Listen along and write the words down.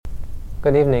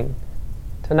Good evening.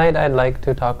 Tonight I'd like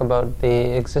to talk about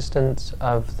the existence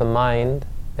of the mind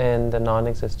and the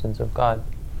non-existence of God.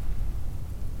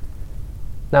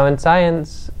 Now in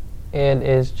science it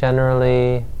is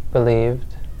generally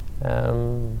believed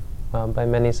by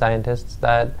many scientists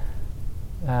that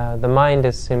the mind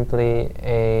is simply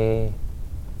a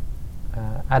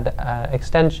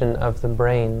extension of the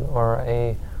brain, or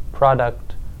a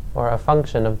product or a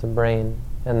function of the brain,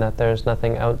 and that there's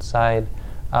nothing outside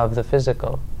of the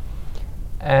physical.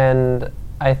 And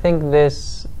I think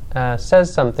this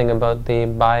says something about the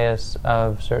bias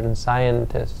of certain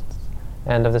scientists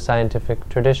and of the scientific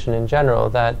tradition in general,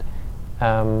 that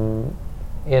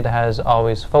it has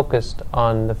always focused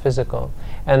on the physical.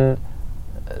 And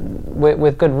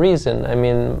with good reason. I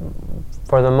mean,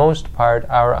 for the most part,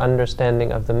 our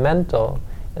understanding of the mental,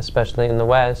 especially in the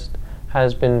West,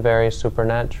 has been very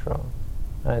supernatural.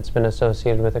 It's been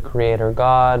associated with a creator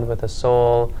God, with a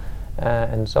soul,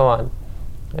 and so on.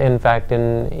 In fact,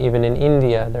 even in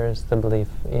India, there's the belief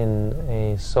in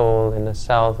a soul, in a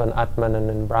self, an Atman, and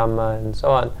in Brahma, and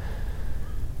so on.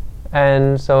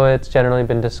 And so it's generally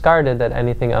been discarded that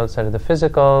anything outside of the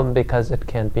physical, because it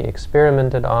can't be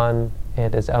experimented on,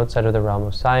 it is outside of the realm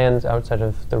of science, outside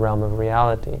of the realm of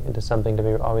reality. It is something to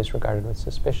be always regarded with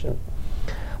suspicion.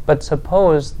 But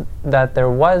suppose that there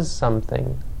was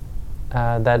something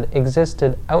that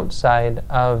existed outside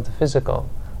of the physical,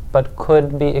 but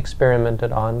could be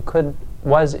experimented on,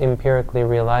 was empirically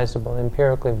realizable,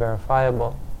 empirically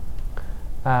verifiable,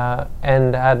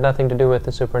 and had nothing to do with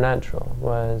the supernatural,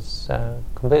 was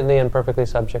completely and perfectly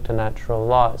subject to natural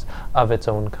laws of its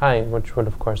own kind, which would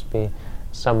of course be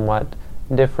somewhat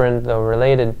different, though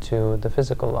related to the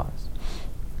physical laws.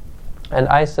 And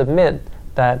I submit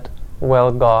that,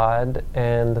 well, God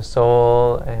and the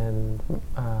soul and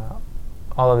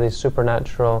all of these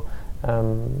supernatural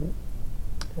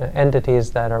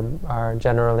entities that are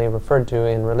generally referred to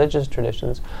in religious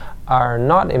traditions are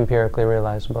not empirically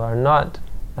realizable, are not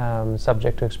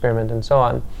subject to experiment and so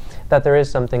on, that there is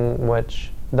something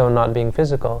which, though not being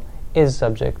physical, is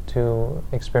subject to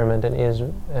experiment and is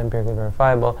empirically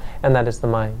verifiable, and that is the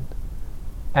mind.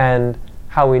 And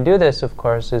how we do this, of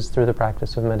course, is through the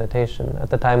practice of meditation. At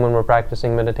the time when we're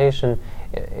practicing meditation,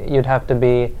 you'd have to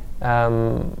be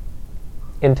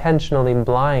intentionally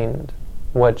blind,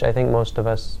 which I think most of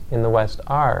us in the West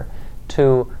are,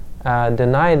 to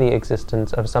deny the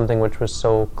existence of something which was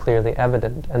so clearly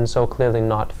evident and so clearly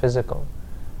not physical.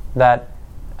 That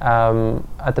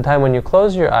at the time when you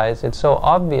close your eyes, it's so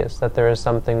obvious that there is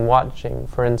something watching.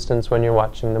 For instance, when you're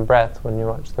watching the breath, when you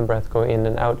watch the breath go in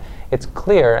and out, it's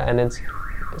clear, and it's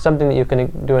something that you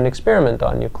can do an experiment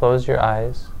on. You close your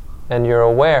eyes and you're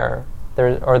aware,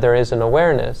 there is an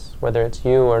awareness, whether it's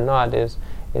you or not, is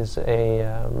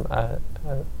a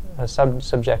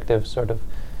subjective sort of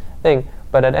thing.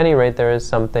 But at any rate, there is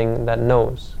something that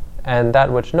knows. And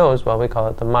that which knows, well, we call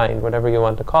it the mind, whatever you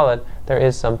want to call it, there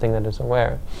is something that is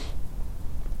aware.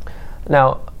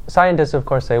 Now, scientists, of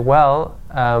course, say, well,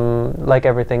 like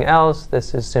everything else,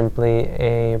 this is simply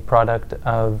a product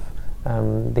of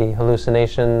the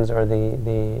hallucinations or the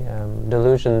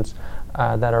delusions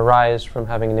that arise from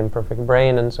having an imperfect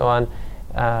brain and so on.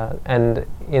 And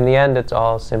in the end, it's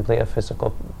all simply a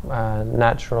physical,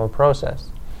 natural process.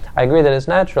 I agree that it's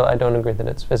natural, I don't agree that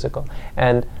it's physical.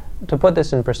 And to put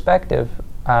this in perspective,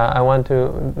 I want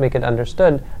to make it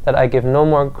understood that I give no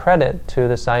more credit to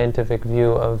the scientific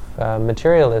view of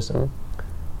materialism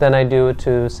than I do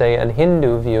to, say, an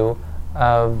Hindu view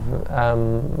of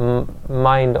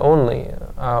mind only,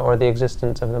 or the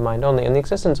existence of the mind only. And the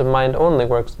existence of mind only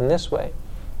works in this way,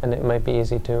 and it might be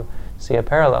easy to see a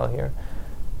parallel here.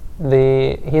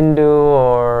 The Hindu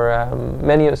or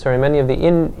many of the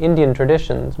Indian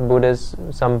traditions,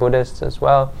 some Buddhists as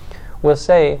well, will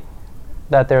say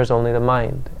that there is only the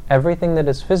mind. Everything that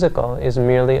is physical is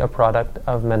merely a product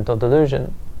of mental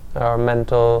delusion or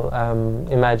mental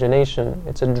imagination.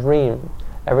 It's a dream.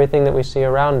 Everything that we see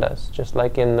around us, just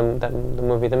like in the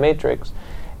movie The Matrix,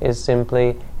 is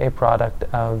simply a product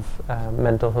of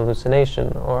mental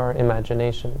hallucination or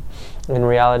imagination. In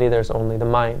reality, there's only the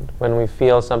mind. When we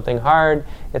feel something hard,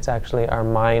 it's actually our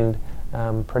mind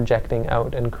projecting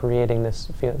out and creating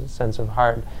this sense of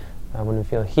hard. When we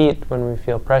feel heat, when we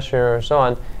feel pressure, or so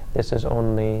on, this is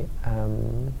only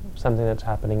something that's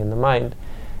happening in the mind.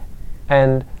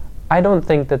 And I don't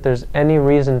think that there's any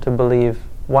reason to believe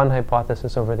one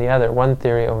hypothesis over the other, one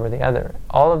theory over the other.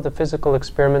 All of the physical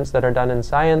experiments that are done in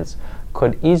science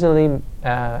could easily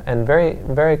and very,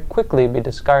 very quickly be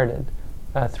discarded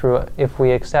if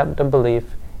we accept a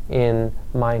belief in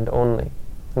mind only.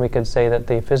 We could say that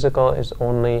the physical is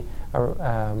only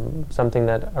something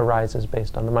that arises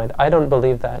based on the mind. I don't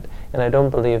believe that, and I don't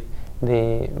believe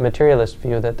the materialist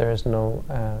view that there is no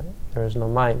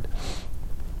mind.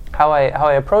 How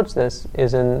I approach this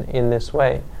is in this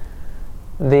way.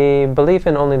 The belief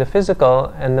in only the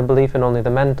physical and the belief in only the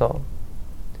mental,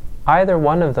 either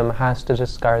one of them has to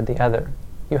discard the other.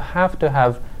 You have to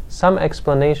have some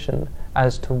explanation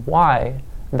as to why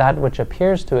that which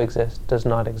appears to exist does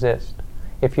not exist.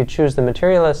 If you choose the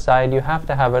materialist side, you have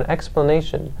to have an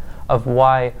explanation of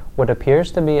why what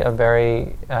appears to be a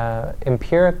very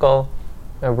empirical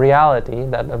reality,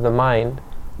 that of the mind,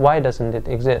 why doesn't it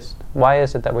exist? Why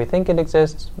is it that we think it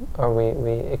exists, or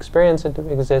we experience it to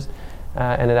exist,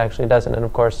 and it actually doesn't? And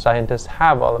of course, scientists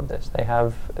have all of this. They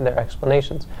have their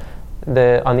explanations.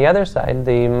 On the other side,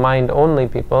 the mind-only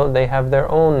people, they have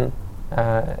their own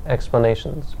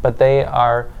explanations, but they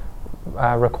are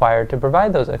required to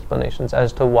provide those explanations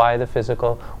as to why the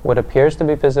physical, what appears to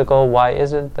be physical, why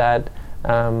is it that,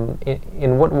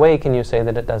 in what way can you say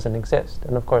that it doesn't exist?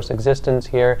 And of course, existence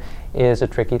here is a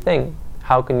tricky thing.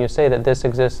 How can you say that this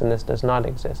exists and this does not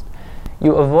exist?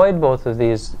 You avoid both of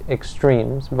these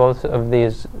extremes, both of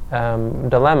these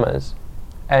dilemmas,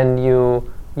 and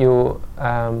you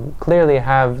clearly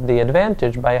have the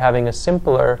advantage by having a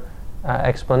simpler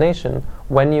explanation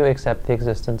when you accept the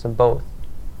existence of both.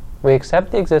 We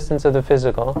accept the existence of the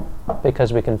physical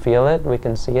because we can feel it, we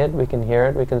can see it, we can hear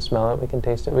it, we can smell it, we can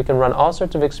taste it, we can run all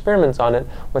sorts of experiments on it,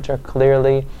 which are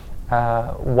clearly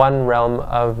one realm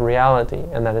of reality,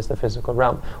 and that is the physical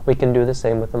realm. We can do the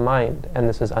same with the mind, and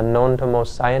this is unknown to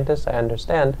most scientists, I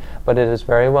understand, but it is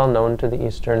very well known to the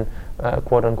Eastern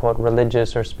quote-unquote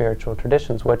religious or spiritual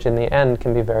traditions, which in the end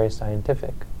can be very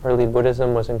scientific. Early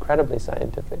Buddhism was incredibly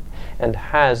scientific and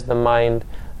has the mind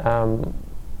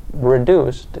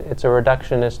reduced, it's a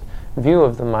reductionist view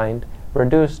of the mind,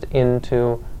 reduced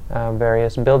into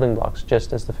various building blocks,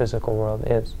 just as the physical world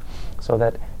is. So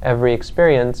that every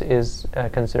experience is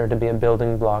considered to be a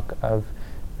building block of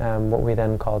what we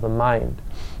then call the mind.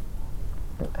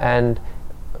 And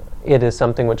it is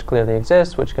something which clearly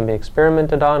exists, which can be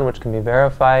experimented on, which can be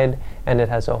verified, and it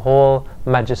has a whole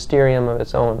magisterium of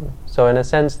its own. So in a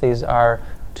sense, these are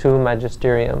two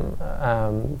magisterium,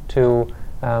 two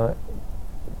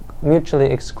mutually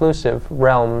exclusive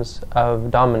realms of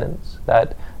dominance,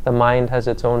 that the mind has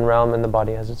its own realm and the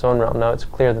body has its own realm. Now it's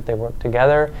clear that they work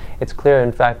together. It's clear,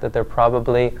 in fact, that they're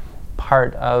probably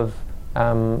part of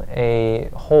a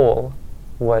whole,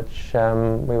 which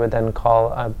we would then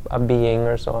call a being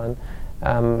or so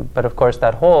on. But of course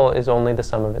that whole is only the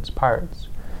sum of its parts.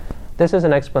 This is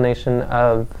an explanation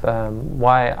of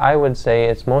why I would say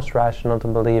it's most rational to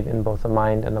believe in both a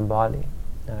mind and a body.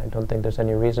 I don't think there's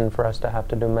any reason for us to have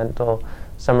to do mental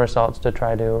somersaults to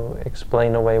try to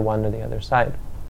explain away one or the other side.